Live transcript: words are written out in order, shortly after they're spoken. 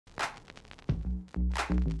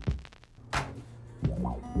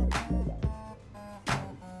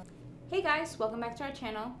Hey guys, welcome back to our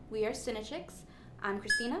channel. We are CineChix. I'm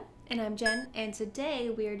Christina. And I'm Jen, and today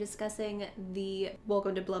we are discussing the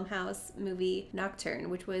Welcome to Blumhouse movie Nocturne,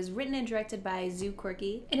 which was written and directed by Zoo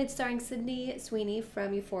Corky, and it's starring Sydney Sweeney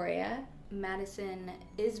from Euphoria. Madison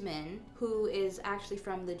Isman, who is actually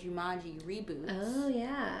from the Jumanji reboots. Oh,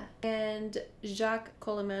 yeah. And Jacques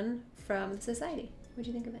Coleman from Society. What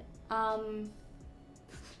do you think of it?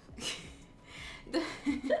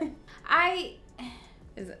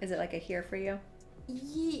 Is it like a here for you?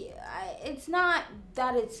 Yeah, it's not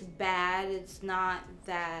that it's bad. It's not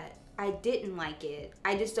that I didn't like it.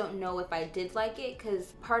 I just don't know if I did like it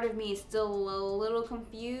because part of me is still a little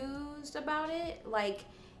confused about it. Like,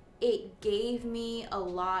 it gave me a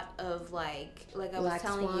lot of like I was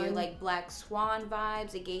telling you, like Black Swan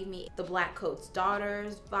vibes. It gave me the Black Coat's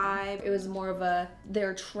Daughters vibe. It was more of a,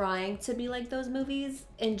 they're trying to be like those movies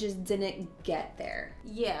and just didn't get there.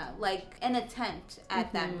 Yeah, like an attempt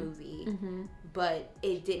at that movie. But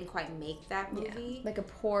it didn't quite make that movie. Yeah, like a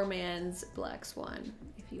poor man's Black Swan,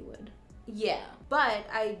 if you would. Yeah, but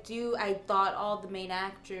I thought all the main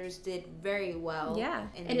actors did very well. Yeah,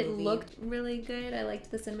 and it looked really good. I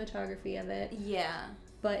liked the cinematography of it. Yeah.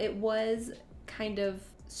 But it was kind of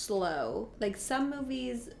slow. Like some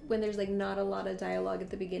movies, when there's like not a lot of dialogue at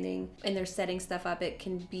the beginning and they're setting stuff up, it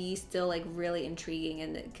can be still like really intriguing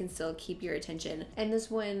and it can still keep your attention. And this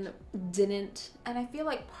one didn't. And I feel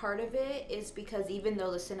like part of it is because even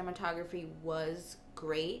though the cinematography was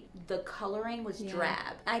great, the coloring was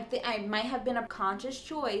drab. I might have been a conscious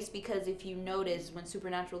choice because if you notice when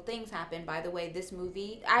supernatural things happen, by the way, this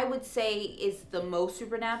movie I would say is the most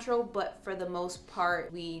supernatural, but for the most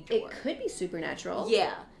part it could be supernatural.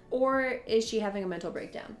 Yeah. Or is she having a mental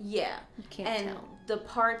breakdown? Yeah. You can't tell. The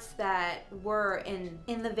parts that were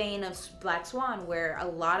in the vein of Black Swan where a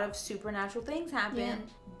lot of supernatural things happen,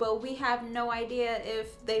 but we have no idea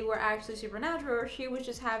if they were actually supernatural or she was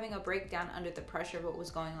just having a breakdown under the pressure of what was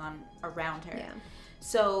going on around her. Yeah.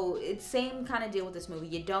 So it's same kind of deal with this movie.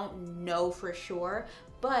 You don't know for sure,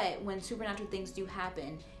 but when supernatural things do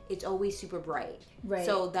happen, it's always super bright. Right.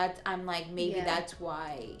 So I'm like, maybe that's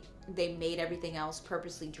why they made everything else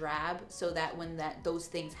purposely drab so that when those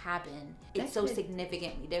things happen, it's so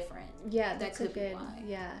significantly different. Yeah, that could be why.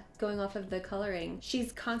 Yeah. Going off of the coloring,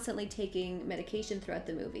 she's constantly taking medication throughout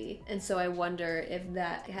the movie. And so I wonder if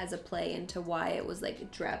that has a play into why it was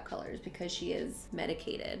like drab colors, because she is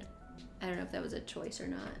medicated. I don't know if that was a choice or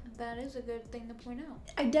not. That is a good thing to point out.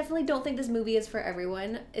 I definitely don't think this movie is for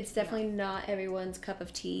everyone. It's definitely not everyone's cup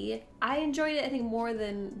of tea. I enjoyed it, I think, more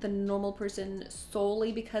than the normal person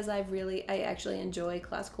solely because I actually enjoy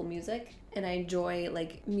classical music. And I enjoy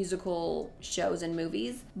like musical shows and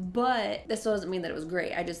movies, but this doesn't mean that it was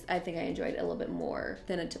great. I think I enjoyed it a little bit more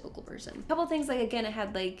than a typical person. A couple things, like again, it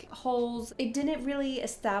had like holes. It didn't really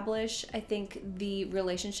establish, I think, the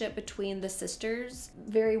relationship between the sisters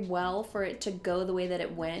very well for it to go the way that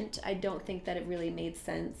it went. I don't think that it really made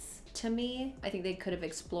sense to me. I think they could have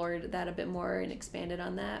explored that a bit more and expanded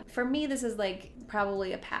on that. For me, this is like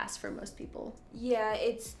probably a pass for most people. Yeah,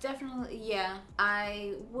 it's definitely,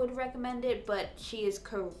 I would recommend it, but she is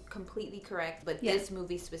completely correct. But this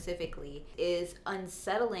movie specifically is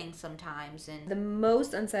unsettling sometimes. And the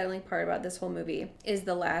most unsettling part about this whole movie is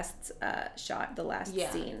the last shot, the last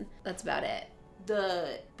scene. That's about it.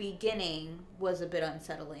 The beginning was a bit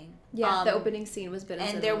unsettling. Yeah, the opening scene was a bit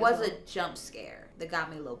unsettling. And there was a jump scare that got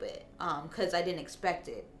me a little bit. Because I didn't expect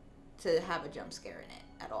it to have a jump scare in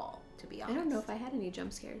it at all, to be honest. I don't know if I had any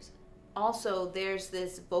jump scares. Also, there's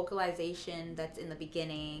this vocalization that's in the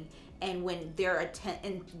beginning, and when there are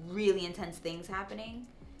really intense things happening.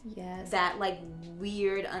 Yes. That like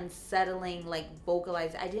weird, unsettling, like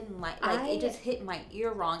vocalize. I didn't like it just hit my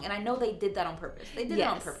ear wrong, and I know they did that on purpose. They did it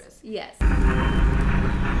on purpose. Yes.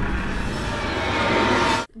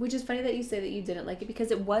 Which is funny that you say that you didn't like it because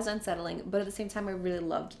it was unsettling, but at the same time I really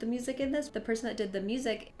loved the music in this. The person that did the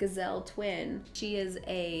music, Gazelle Twin, she is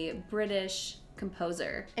a British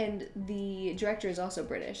composer, and the director is also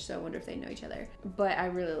British, so I wonder if they know each other. But I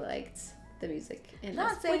really liked the music in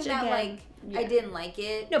Not this. saying Which, that again, I didn't like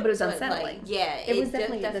it. No, but it was unsettling. Like, yeah, it was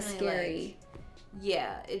definitely the scary.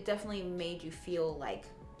 It definitely made you feel like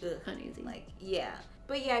uneasy. Like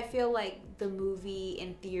But yeah, I feel like the movie,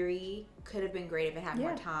 in theory, could have been great if it had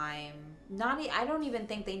more time. I don't even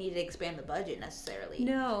think they needed to expand the budget necessarily.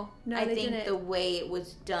 No, I think the way it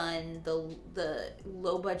was done, the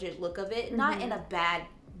low budget look of it, not in a bad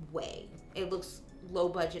way. It looks low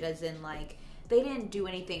budget as in like they didn't do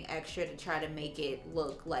anything extra to try to make it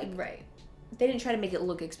look like They didn't try to make it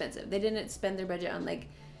look expensive. They didn't spend their budget on like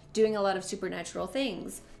doing a lot of supernatural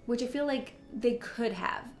things, which I feel like they could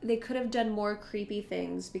have. They could have done more creepy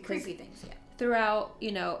things because throughout,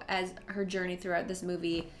 you know, as her journey throughout this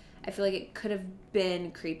movie, I feel like it could have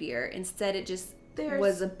been creepier. Instead, it just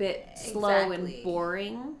was a bit slow and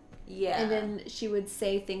boring. Yeah. And then she would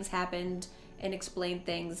say things happened and explain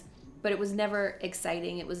things, but it was never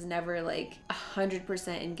exciting. It was never like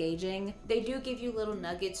 100% engaging. They do give you little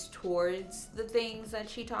nuggets towards the things that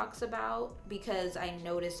she talks about, because I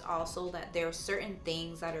noticed also that there are certain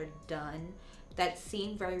things that are done that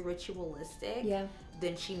seem very ritualistic. Yeah.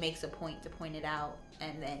 Then she makes a point to point it out,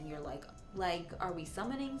 and then you're like, are we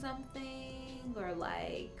summoning something? Or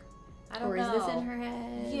like, I don't know. Or is this in her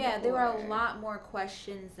head? Yeah, there were a lot more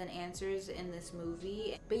questions than answers in this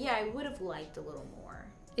movie. But yeah, I would have liked a little more.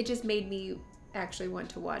 It just made me actually want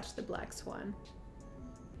to watch The Black Swan.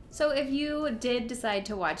 So if you did decide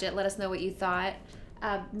to watch it, let us know what you thought.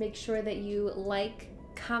 Make sure that you like,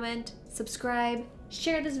 comment, subscribe,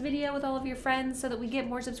 share this video with all of your friends so that we get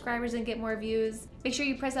more subscribers and get more views. Make sure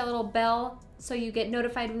you press that little bell so you get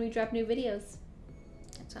notified when we drop new videos.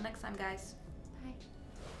 Until next time, guys. Bye.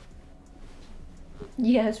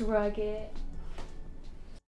 Yes, Rocket.